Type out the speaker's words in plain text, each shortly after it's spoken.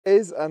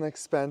Is an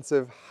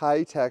expensive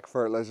high-tech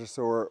fertilizer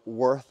sower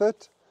worth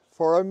it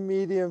for a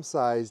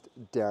medium-sized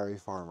dairy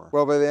farmer?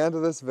 Well, by the end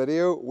of this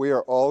video, we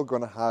are all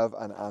going to have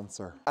an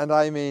answer. And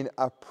I mean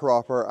a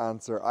proper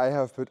answer. I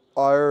have put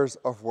hours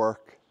of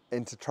work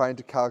into trying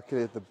to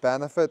calculate the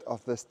benefit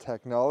of this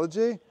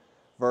technology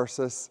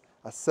versus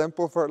a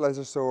simple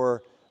fertilizer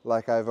sower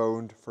like I've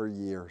owned for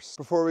years.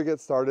 Before we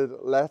get started,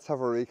 let's have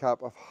a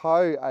recap of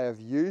how I have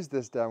used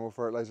this demo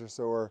fertilizer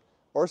sower,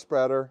 or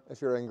spreader if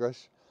you're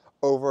English,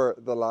 over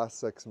the last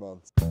 6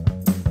 months.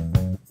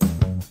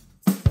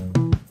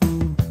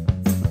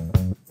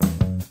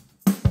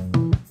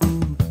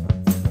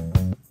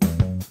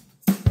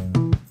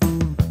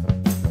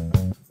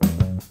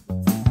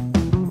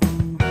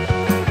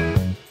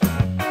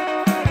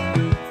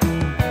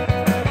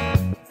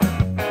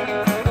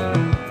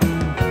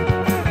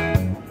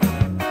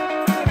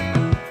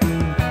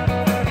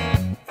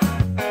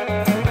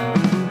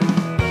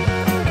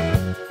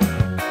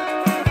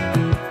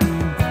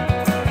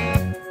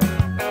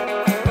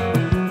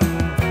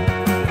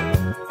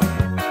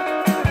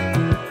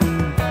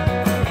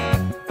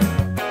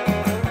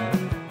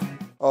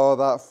 Oh,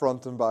 that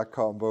front and back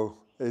combo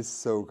is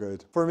so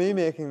good. For me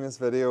making this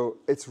video,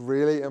 it's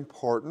really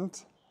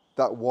important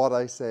that what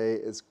I say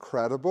is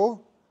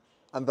credible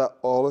and that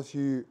all of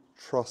you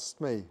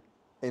trust me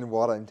in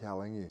what I'm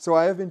telling you. So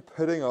I have been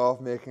putting off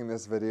making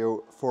this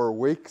video for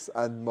weeks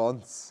and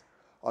months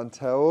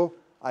until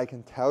I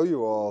can tell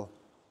you all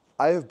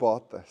I have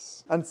bought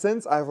this. And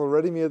since I've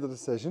already made the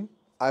decision,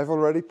 I've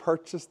already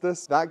purchased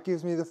this, that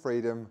gives me the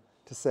freedom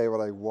to say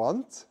what I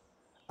want,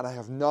 and I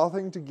have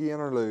nothing to gain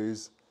or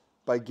lose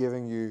by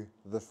giving you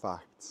the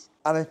facts.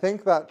 And I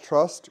think that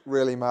trust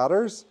really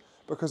matters,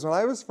 because when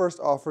I was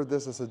first offered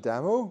this as a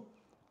demo,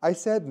 I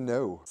said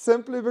no,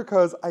 simply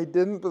because I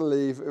didn't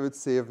believe it would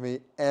save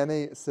me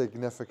any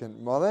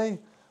significant money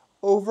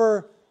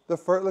over the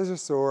fertilizer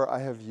sower I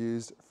have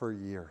used for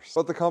years.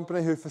 But the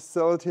company who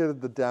facilitated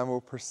the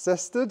demo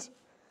persisted,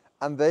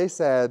 and they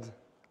said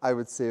I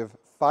would save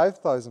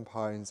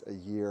 £5,000 a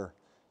year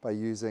by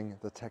using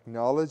the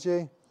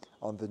technology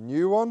on the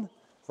new one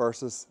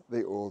versus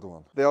the old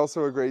one. They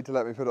also agreed to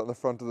let me put it on the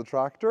front of the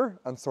tractor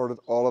and sorted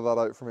all of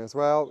that out for me as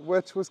well,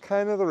 which was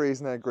kind of the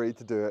reason I agreed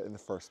to do it in the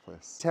first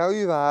place. I tell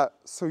you that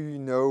so you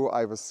know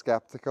I was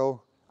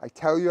skeptical. I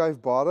tell you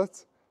I've bought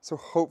it, so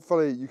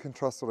hopefully you can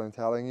trust what I'm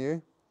telling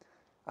you.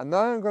 And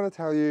now I'm going to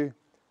tell you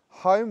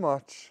how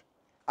much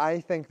I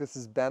think this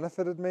has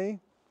benefited me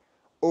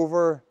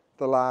over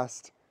the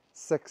last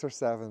 6 or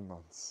 7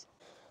 months.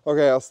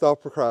 Okay, I'll stop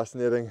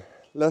procrastinating.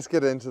 Let's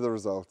get into the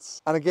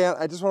results. And again,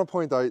 I just want to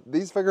point out,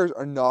 these figures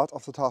are not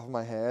off the top of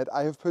my head.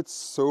 I have put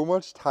so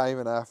much time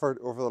and effort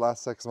over the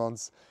last 6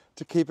 months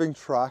to keeping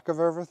track of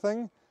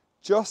everything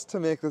just to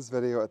make this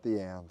video at the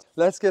end.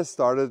 Let's get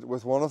started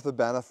with one of the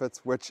benefits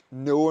which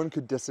no one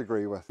could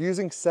disagree with.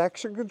 Using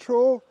section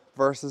control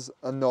versus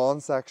a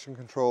non-section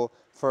control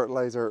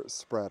fertilizer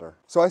spreader.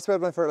 So I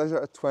spread my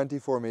fertilizer at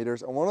 24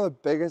 meters, and one of the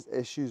biggest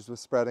issues with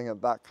spreading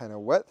at that kind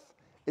of width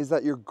is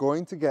that you're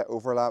going to get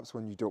overlaps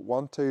when you don't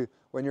want to,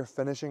 when you're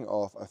finishing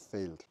off a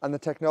field. And the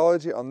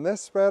technology on this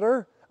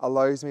spreader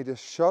allows me to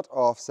shut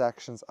off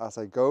sections as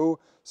I go,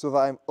 so that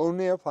I'm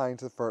only applying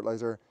the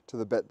fertilizer to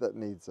the bit that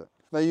needs it.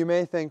 Now you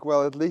may think,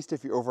 well, at least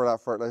if you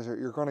overlap fertilizer,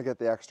 you're going to get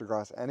the extra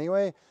grass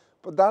anyway,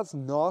 but that's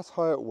not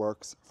how it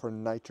works for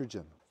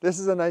nitrogen. This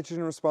is a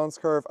nitrogen response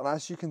curve, and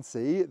as you can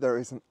see, there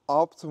is an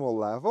optimal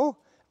level,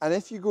 and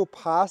if you go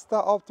past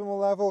that optimal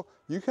level,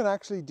 you can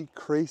actually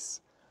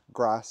decrease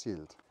grass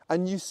yield.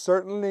 And you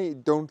certainly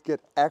don't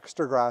get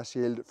extra grass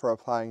yield for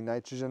applying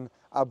nitrogen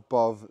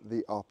above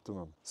the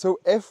optimum. So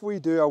if we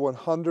do a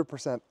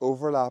 100%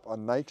 overlap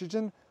on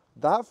nitrogen,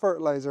 that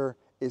fertilizer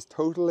is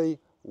totally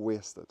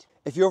wasted.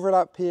 If you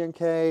overlap P and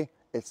K,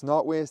 it's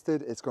not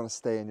wasted, it's going to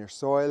stay in your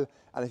soil.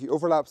 And if you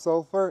overlap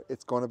sulfur,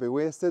 it's going to be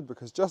wasted,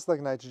 because just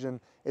like nitrogen,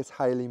 it's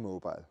highly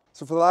mobile.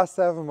 So for the last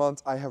 7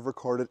 months, I have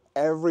recorded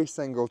every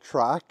single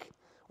track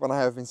when I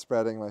have been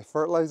spreading my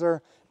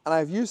fertilizer, and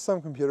I've used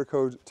some computer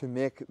code to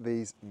make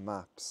these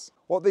maps.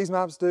 What these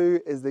maps do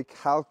is they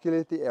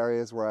calculate the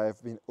areas where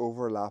I've been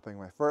overlapping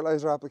my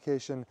fertilizer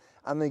application,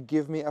 and they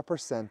give me a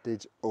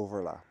percentage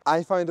overlap.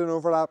 I found an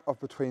overlap of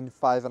between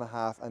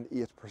 5.5% and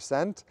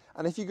 8%,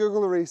 and if you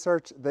Google the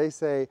research, they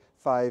say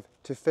 5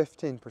 to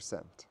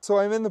 15%. So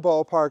I'm in the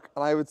ballpark,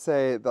 and I would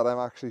say that I'm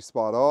actually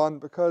spot on,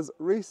 because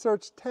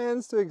research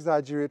tends to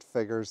exaggerate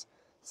figures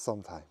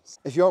sometimes.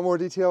 If you want more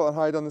detail on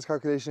how I've done this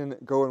calculation,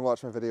 go and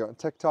watch my video on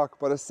TikTok,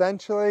 but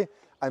essentially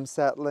I'm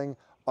settling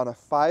on a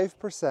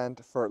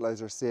 5%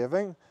 fertilizer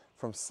saving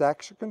from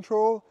section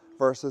control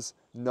versus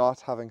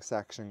not having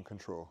section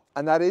control.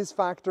 And that is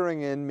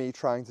factoring in me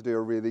trying to do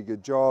a really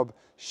good job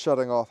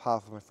shutting off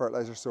half of my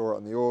fertilizer sower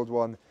on the old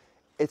one.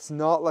 It's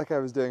not like I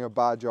was doing a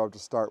bad job to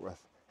start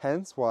with,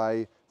 hence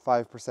why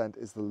 5%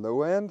 is the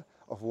low end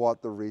of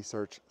what the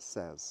research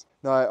says.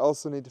 Now I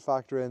also need to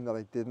factor in that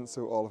I didn't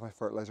sow all of my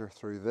fertilizer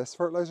through this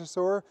fertilizer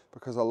sower,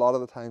 because a lot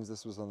of the times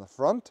this was on the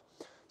front.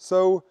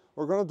 So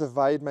we're going to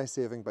divide my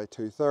saving by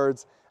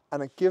 2/3,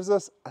 and it gives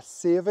us a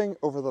saving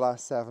over the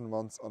last 7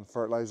 months on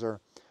fertilizer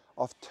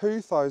of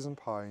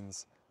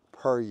 £2,000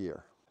 per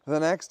year. The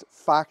next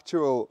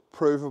factual,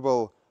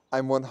 provable,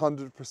 I'm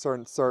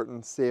 100%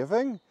 certain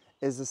saving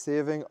is the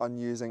saving on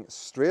using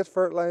straight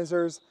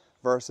fertilizers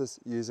versus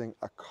using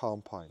a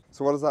compound.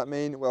 So what does that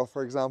mean? Well,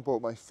 for example,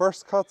 my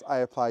first cut, I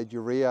applied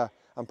urea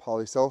and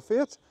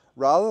polysulfate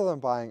rather than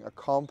buying a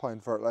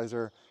compound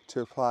fertilizer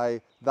to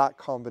apply that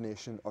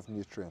combination of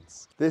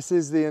nutrients. This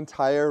is the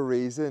entire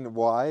reason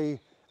why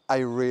I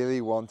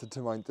really wanted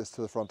to mount this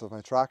to the front of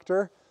my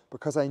tractor,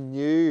 because I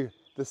knew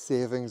the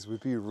savings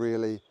would be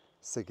really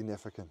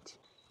significant.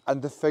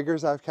 And the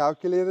figures I've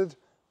calculated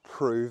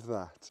prove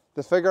that.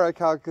 The figure I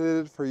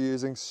calculated for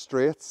using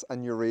straights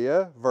and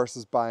urea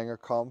versus buying a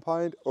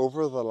compound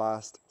over the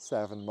last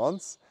 7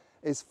 months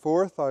is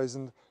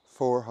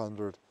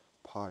 £4,400.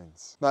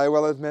 Now, I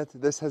will admit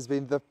this has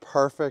been the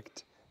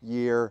perfect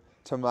year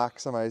to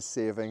maximise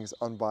savings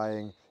on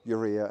buying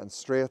urea and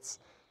straights.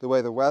 The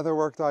way the weather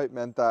worked out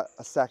meant that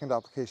a second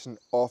application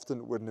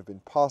often wouldn't have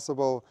been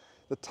possible.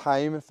 The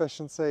time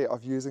efficiency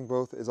of using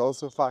both is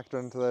also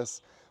factored into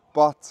this,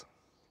 but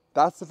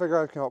that's the figure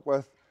I've come up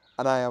with,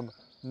 and I am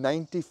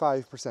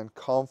 95%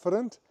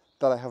 confident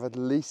that I have at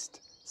least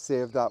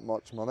saved that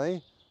much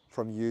money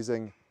from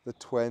using the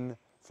twin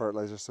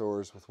fertilizer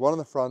sowers with one on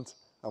the front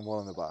and one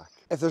on the back.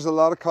 If there's a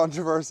lot of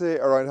controversy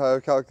around how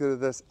I've calculated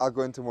this, I'll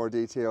go into more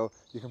detail.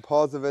 You can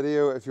pause the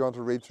video if you want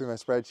to read through my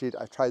spreadsheet.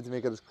 I've tried to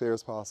make it as clear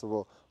as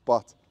possible,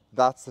 but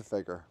that's the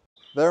figure.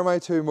 They're my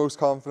two most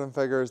confident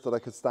figures that I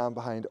could stand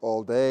behind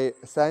all day.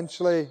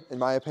 Essentially, in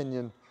my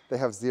opinion, they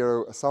have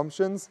zero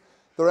assumptions.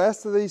 The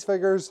rest of these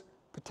figures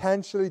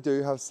potentially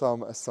do have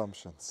some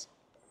assumptions.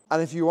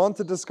 And if you want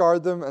to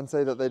discard them and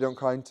say that they don't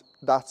count,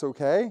 that's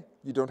okay.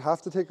 You don't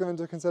have to take them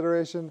into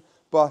consideration.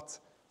 But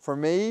for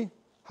me,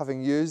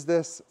 having used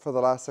this for the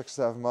last 6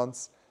 or 7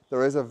 months,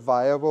 there is a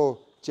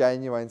viable,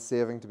 genuine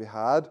saving to be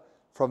had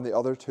from the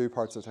other two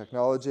parts of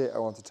technology I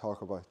want to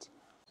talk about.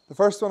 The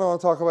first one I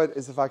want to talk about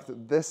is the fact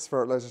that this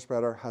fertilizer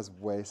spreader has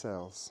weigh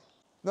cells.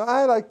 Now,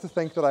 I like to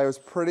think that I was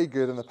pretty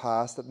good in the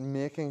past at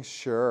making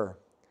sure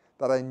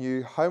that I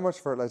knew how much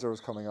fertilizer was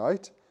coming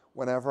out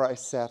whenever I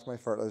set my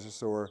fertilizer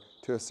sower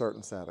to a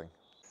certain setting.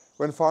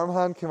 When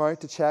Farmhand came out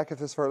to check if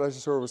this fertilizer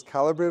sower was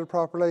calibrated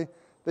properly,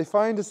 they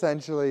found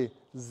essentially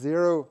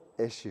 0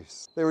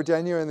 issues. They were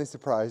genuinely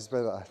surprised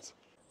by that.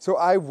 So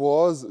I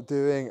was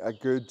doing a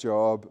good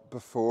job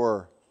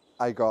before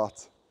I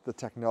got the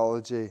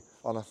technology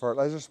on a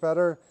fertilizer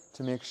spreader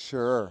to make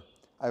sure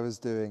I was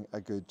doing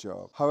a good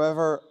job.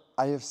 However,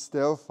 I have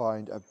still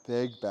found a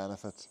big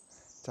benefit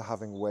to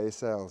having weigh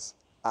cells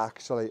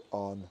actually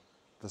on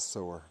the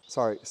sower.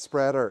 Sorry,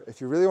 spreader. If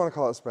you really want to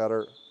call it a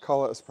spreader,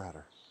 call it a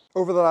spreader.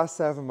 Over the last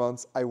 7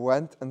 months, I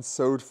went and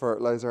sowed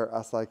fertilizer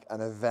as like an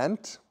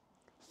event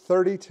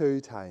 32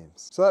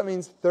 times. So that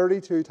means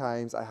 32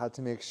 times I had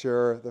to make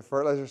sure the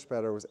fertilizer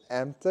spreader was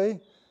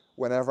empty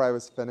whenever I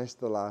was finished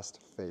the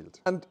last field.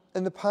 And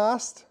in the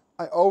past,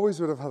 I always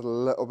would have had a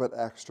little bit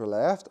extra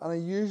left, and I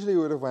usually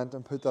would have went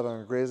and put that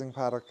on a grazing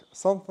paddock,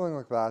 something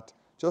like that,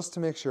 just to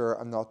make sure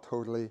I'm not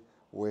totally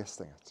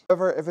wasting it.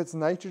 However, if it's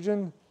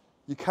nitrogen,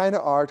 you kind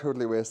of are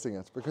totally wasting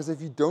it, because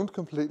if you don't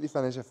completely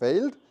finish a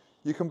field,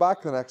 you come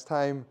back the next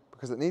time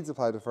because it needs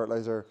applied to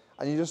fertilizer,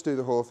 and you just do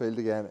the whole field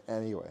again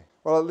anyway.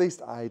 Well, at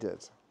least I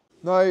did.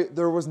 Now,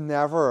 there was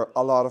never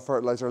a lot of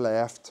fertilizer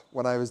left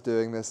when I was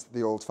doing this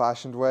the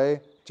old-fashioned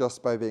way,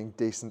 just by being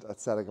decent at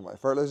setting up my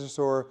fertilizer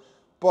sower,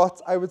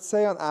 but I would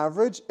say on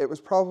average, it was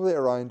probably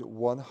around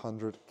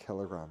 100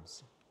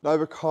 kilograms. Now,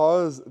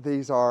 because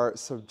these are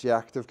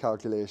subjective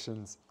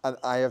calculations, and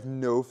I have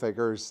no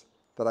figures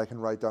that I can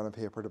write down on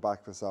paper to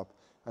back this up,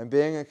 I'm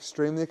being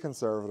extremely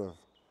conservative.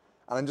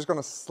 And I'm just going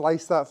to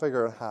slice that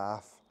figure in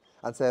half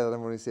and say that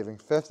I'm only saving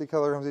 50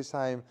 kilograms each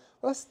time,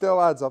 but that still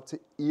adds up to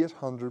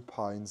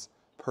 £800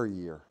 per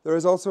year. There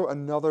is also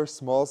another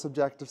small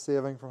subjective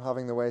saving from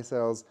having the weigh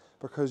cells,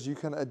 because you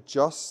can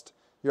adjust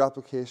your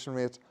application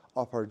rate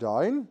up or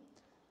down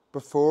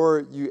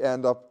before you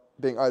end up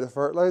being out of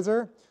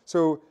fertilizer.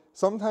 So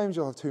sometimes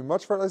you'll have too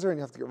much fertilizer and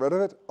you have to get rid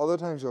of it. Other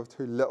times you'll have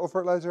too little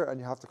fertilizer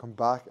and you have to come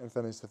back and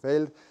finish the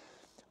field.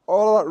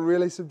 All of that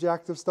really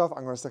subjective stuff,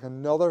 I'm going to stick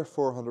another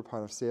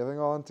 £400 of saving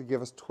on to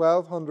give us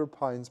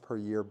 £1,200 per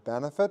year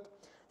benefit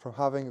from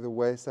having the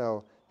weigh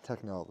cell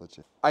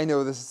technology. I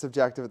know this is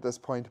subjective at this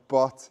point,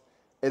 but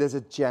it is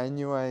a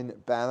genuine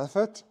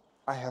benefit.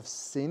 I have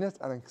seen it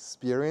and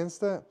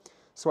experienced it,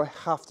 so I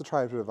have to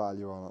try to put a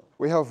value on it.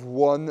 We have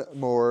one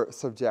more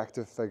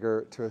subjective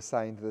figure to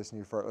assign to this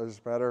new fertilizer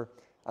spreader,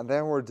 and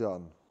then we're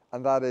done.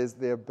 And that is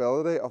the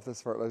ability of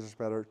this fertilizer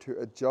spreader to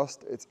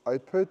adjust its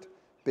output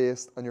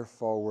based on your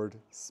forward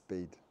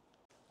speed.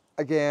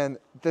 Again,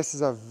 this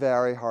is a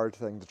very hard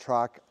thing to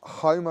track.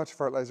 How much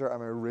fertilizer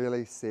am I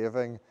really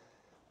saving?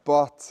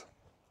 But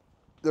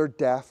there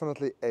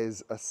definitely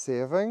is a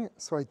saving,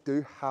 so I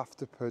do have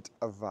to put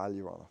a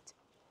value on it.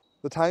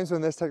 The times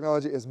when this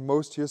technology is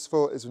most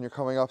useful is when you're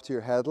coming up to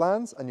your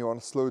headlands and you want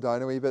to slow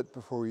down a wee bit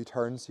before you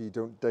turn so you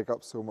don't dig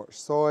up so much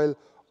soil,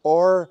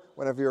 or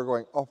whenever you're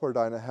going up or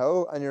down a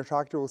hill and your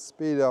tractor will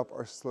speed up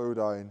or slow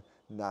down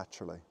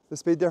naturally. The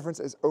speed difference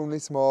is only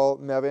small.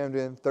 Maybe I'm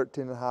doing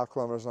 13.5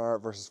 kilometers an hour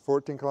versus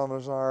 14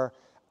 kilometers an hour,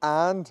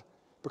 and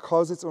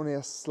because it's only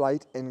a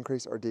slight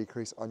increase or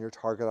decrease on your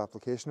target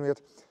application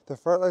rate, the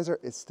fertilizer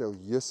is still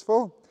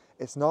useful.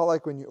 It's not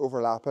like when you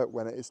overlap it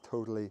when it is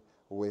totally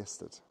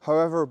wasted.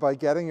 However, by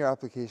getting your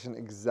application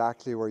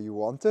exactly where you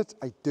want it,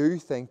 I do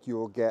think you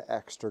will get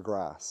extra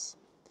grass,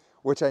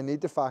 which I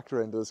need to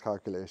factor into this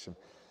calculation.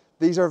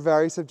 These are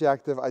very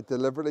subjective. I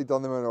deliberately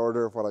done them in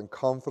order of what I'm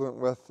confident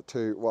with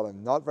to what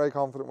I'm not very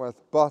confident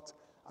with, but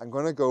I'm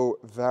going to go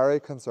very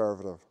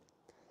conservative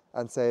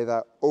and say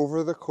that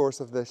over the course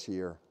of this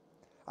year,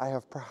 I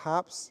have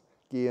perhaps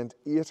gained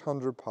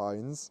 800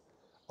 pounds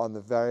on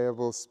the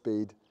variable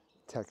speed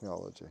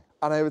technology.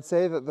 And I would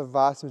say that the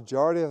vast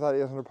majority of that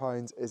 800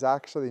 pounds is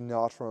actually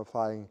not from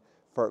applying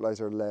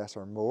fertilizer less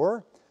or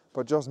more,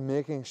 but just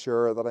making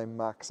sure that I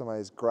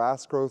maximize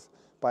grass growth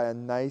by a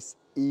nice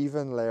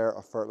even layer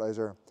of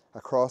fertilizer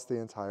across the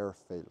entire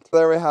field.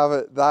 There we have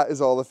it. That is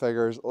all the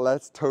figures.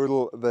 Let's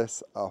total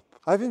this up.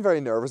 I've been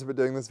very nervous about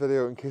doing this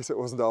video in case it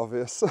wasn't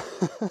obvious.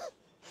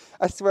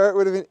 I swear it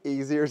would have been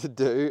easier to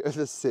do if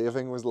the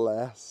saving was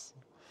less.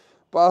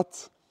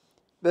 But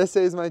this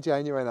is my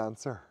genuine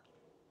answer.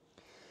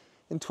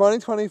 In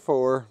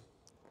 2024,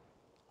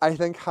 I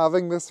think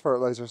having this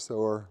fertilizer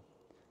sower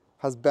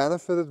has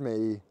benefited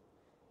me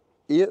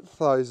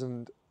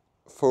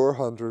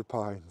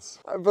 £8,400.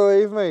 And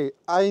believe me,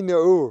 I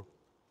know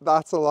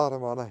that's a lot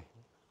of money.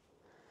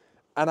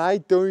 And I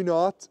do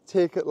not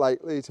take it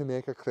lightly to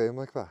make a claim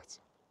like that.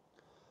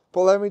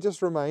 But let me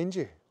just remind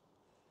you,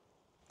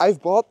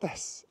 I've bought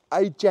this.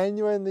 I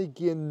genuinely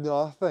gain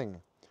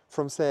nothing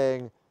from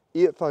saying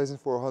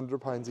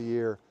 £8,400 a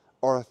year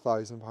or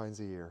 £1,000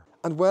 a year.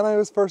 And when I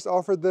was first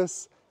offered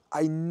this,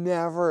 I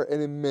never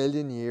in a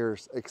million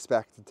years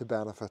expected to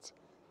benefit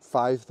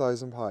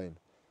 £5,000,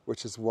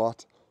 which is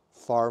what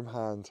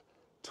Farmhand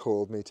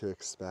told me to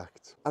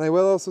expect. And I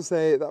will also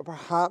say that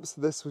perhaps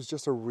this was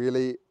just a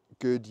really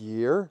good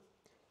year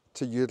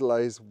to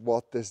utilise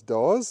what this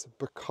does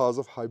because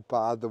of how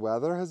bad the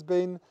weather has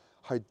been,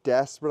 how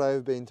desperate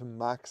I've been to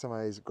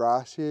maximise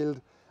grass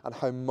yield, and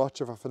how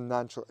much of a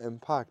financial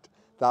impact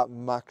that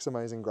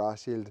maximising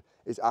grass yield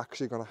is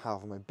actually going to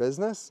have on my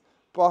business.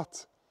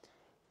 But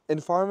in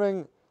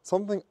farming,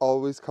 something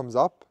always comes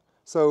up.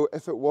 So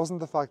if it wasn't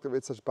the fact that we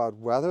had such bad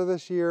weather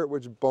this year,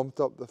 which bumped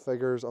up the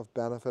figures of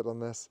benefit on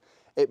this,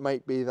 it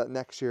might be that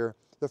next year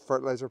the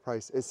fertilizer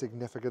price is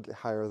significantly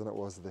higher than it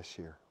was this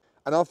year.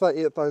 And of that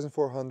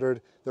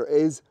 8,400, there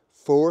is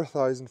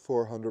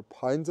 4,400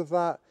 pounds of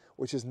that,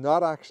 which is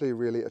not actually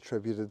really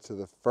attributed to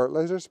the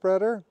fertilizer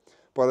spreader,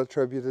 but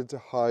attributed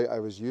to how I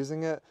was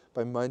using it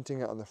by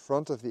mounting it on the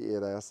front of the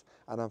 8S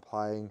and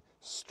applying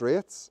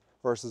straights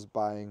versus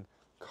buying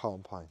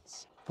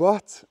compounds.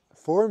 But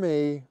for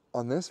me,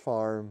 on this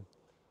farm,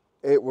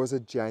 it was a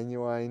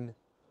genuine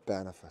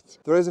benefit.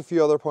 There is a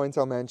few other points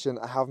I'll mention.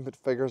 I haven't put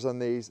figures on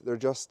these. They're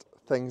just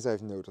things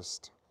I've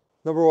noticed.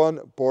 Number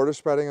one, border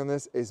spreading on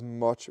this is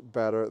much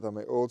better than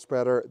my old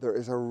spreader. There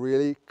is a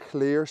really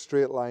clear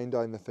straight line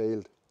down the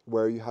field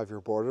where you have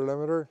your border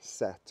limiter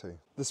set to.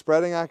 The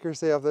spreading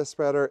accuracy of this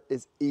spreader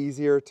is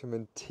easier to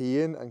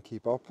maintain and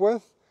keep up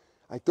with.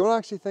 I don't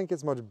actually think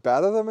it's much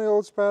better than my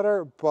old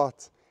spreader,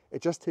 but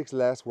it just takes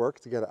less work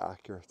to get it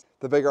accurate.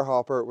 The bigger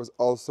hopper was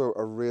also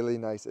a really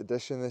nice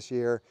addition this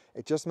year.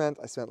 It just meant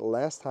I spent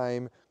less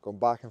time going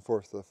back and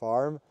forth to the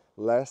farm,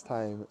 less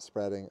time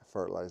spreading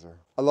fertilizer.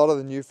 A lot of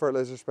the new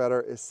fertilizer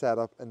spreader is set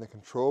up in the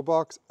control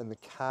box in the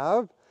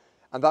cab,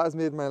 and that has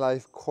made my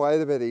life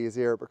quite a bit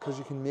easier because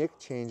you can make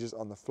changes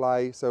on the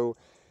fly. So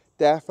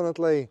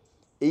definitely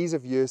ease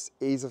of use,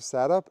 ease of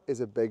setup is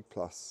a big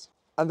plus.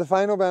 And the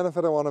final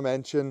benefit I want to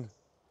mention,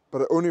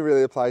 but it only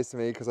really applies to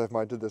me because I've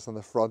mounted this on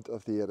the front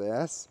of the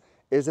 8S,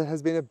 is it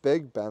has been a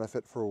big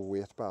benefit for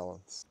weight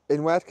balance.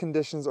 In wet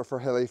conditions or for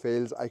hilly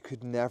fields, I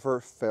could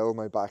never fill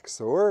my back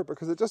sower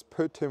because it just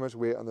put too much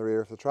weight on the rear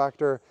of the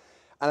tractor.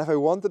 And if I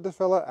wanted to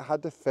fill it, I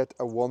had to fit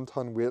a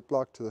 1-ton weight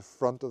block to the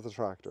front of the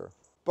tractor.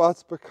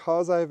 But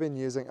because I've been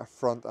using a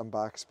front and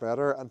back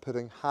spreader and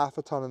putting half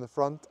a ton in the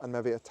front and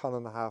maybe 1.5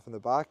 tons in the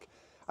back,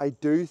 I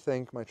do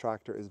think my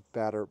tractor is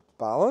better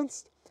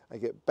balanced. I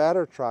get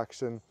better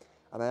traction,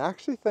 and I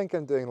actually think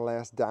I'm doing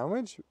less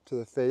damage to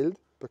the field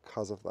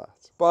because of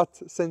that. But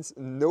since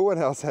no one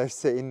else I've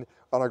seen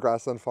on a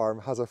grassland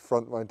farm has a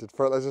front-mounted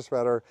fertilizer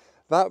spreader,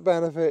 that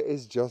benefit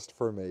is just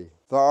for me.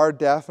 There are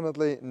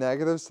definitely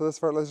negatives to this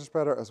fertilizer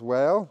spreader as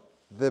well.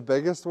 The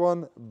biggest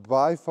one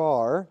by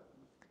far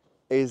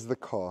is the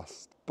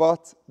cost.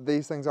 But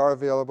these things are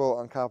available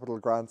on capital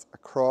grants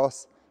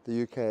across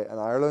the UK and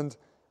Ireland,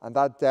 and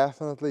that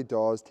definitely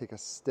does take a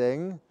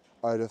sting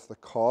out of the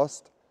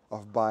cost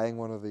of buying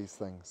one of these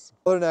things.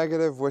 Another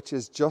negative, which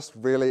is just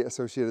really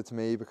associated to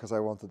me because I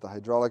wanted the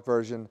hydraulic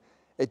version,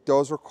 it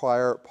does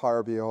require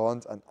Power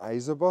Beyond and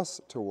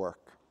Isobus to work.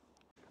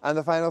 And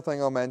the final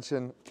thing I'll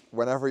mention,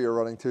 whenever you're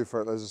running 2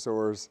 fertilizer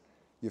sowers,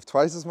 you've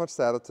twice as much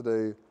setup to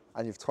do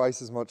and you've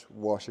twice as much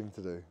washing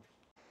to do.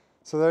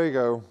 So there you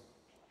go.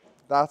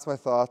 That's my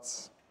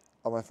thoughts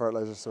on my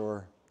fertilizer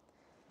store.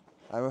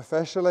 I'm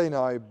officially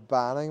now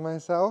banning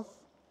myself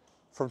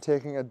from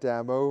taking a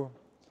demo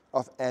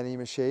of any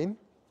machine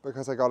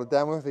because I got a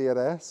demo of the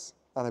 8S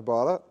and I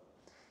bought it.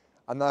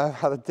 And now I've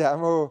had a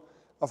demo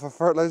of a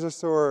fertilizer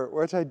store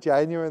which I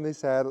genuinely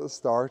said at the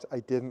start I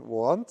didn't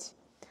want,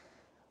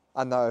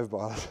 and now I've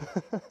bought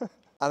it.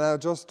 And I'll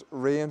just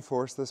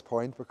reinforce this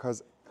point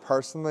because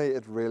personally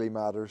it really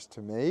matters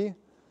to me.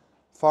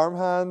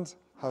 Farmhand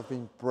have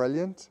been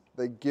brilliant.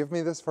 They give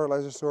me this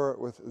fertilizer store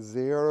with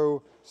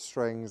 0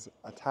 strings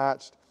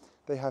attached.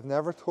 They have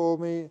never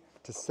told me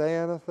to say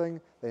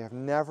anything. They have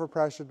never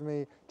pressured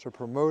me to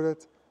promote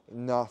it,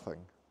 nothing.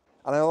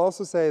 And I'll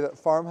also say that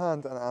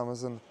Farmhand and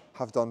Amazon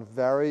have done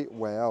very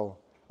well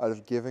out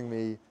of giving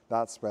me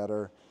that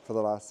spreader for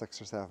the last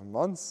 6 or 7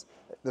 months.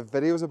 The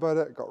videos about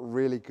it got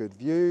really good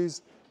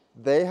views.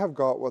 They have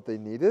got what they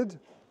needed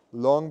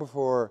long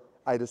before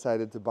I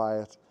decided to buy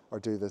it or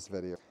do this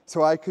video.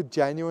 So I could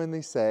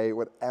genuinely say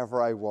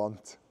whatever I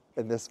want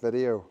in this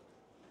video.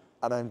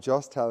 And I'm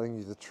just telling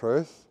you the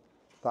truth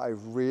that I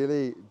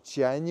really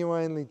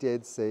genuinely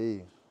did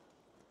see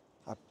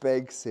a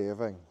big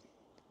saving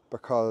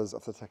because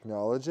of the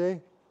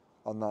technology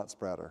on that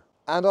spreader.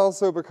 And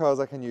also because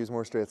I can use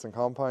more straights and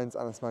compounds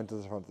and it's mounted to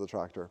the front of the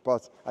tractor.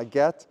 But I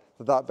get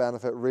that that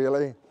benefit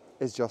really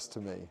is just to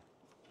me.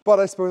 But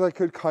I suppose I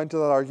could counter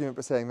that argument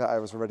by saying that I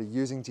was already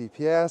using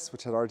GPS,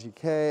 which had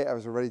RTK. I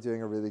was already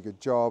doing a really good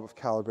job of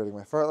calibrating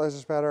my fertilizer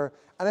spreader.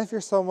 And if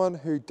you're someone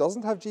who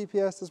doesn't have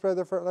GPS to spread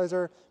their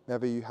fertilizer,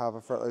 maybe you have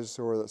a fertilizer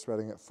store that's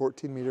spreading at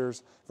 14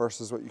 meters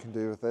versus what you can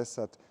do with this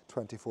at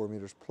 24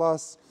 meters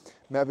plus.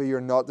 Maybe you're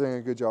not doing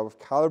a good job of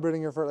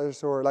calibrating your fertilizer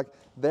store. Like,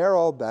 they're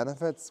all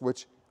benefits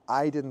which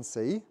I didn't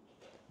see,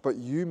 but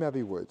you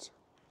maybe would.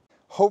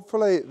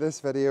 Hopefully this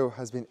video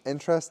has been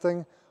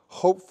interesting.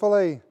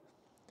 Hopefully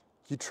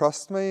you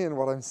trust me in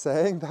what I'm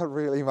saying. That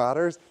really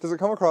matters. Does it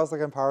come across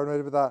like I'm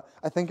paranoid about that?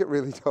 I think it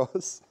really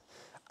does.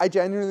 I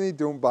genuinely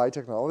don't buy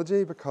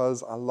technology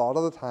because a lot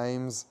of the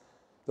times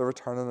the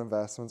return on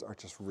investments are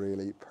just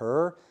really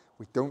poor.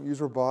 We don't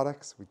use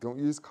robotics, we don't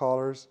use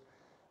collars,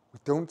 we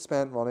don't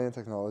spend money on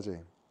technology.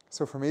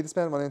 So for me to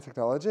spend money on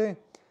technology,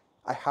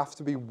 I have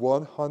to be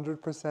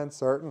 100%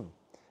 certain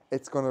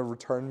it's going to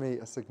return me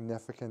a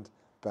significant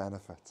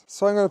benefit.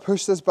 So I'm going to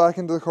push this back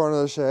into the corner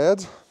of the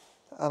shed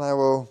and I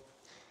will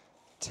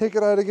take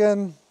it out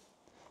again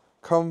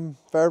come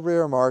February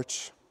or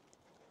March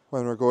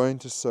when we're going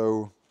to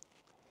sow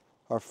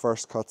our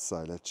first cut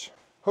silage.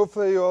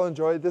 Hopefully you all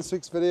enjoyed this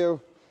week's video.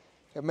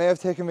 It may have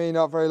taken me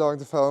not very long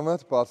to film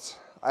it, but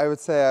I would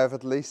say I have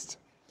at least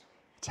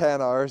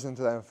 10 hours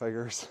into them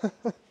figures.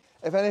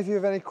 If any of you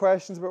have any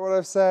questions about what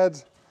I've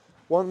said,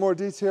 want more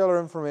detail or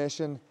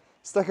information,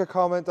 stick a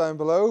comment down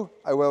below,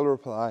 I will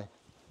reply.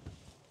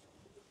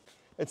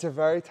 It's a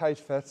very tight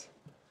fit,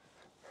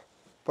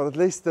 but at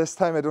least this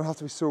time I don't have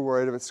to be so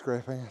worried about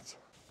scraping it.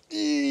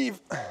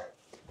 Eve!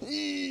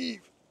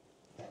 Eve!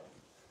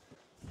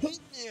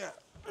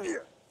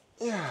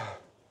 Yeah.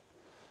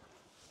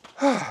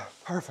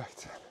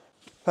 Perfect.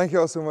 Thank you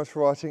all so much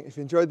for watching. If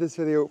you enjoyed this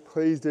video,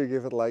 please do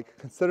give it a like.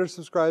 Consider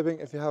subscribing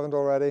if you haven't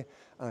already,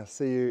 and I'll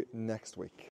see you next week.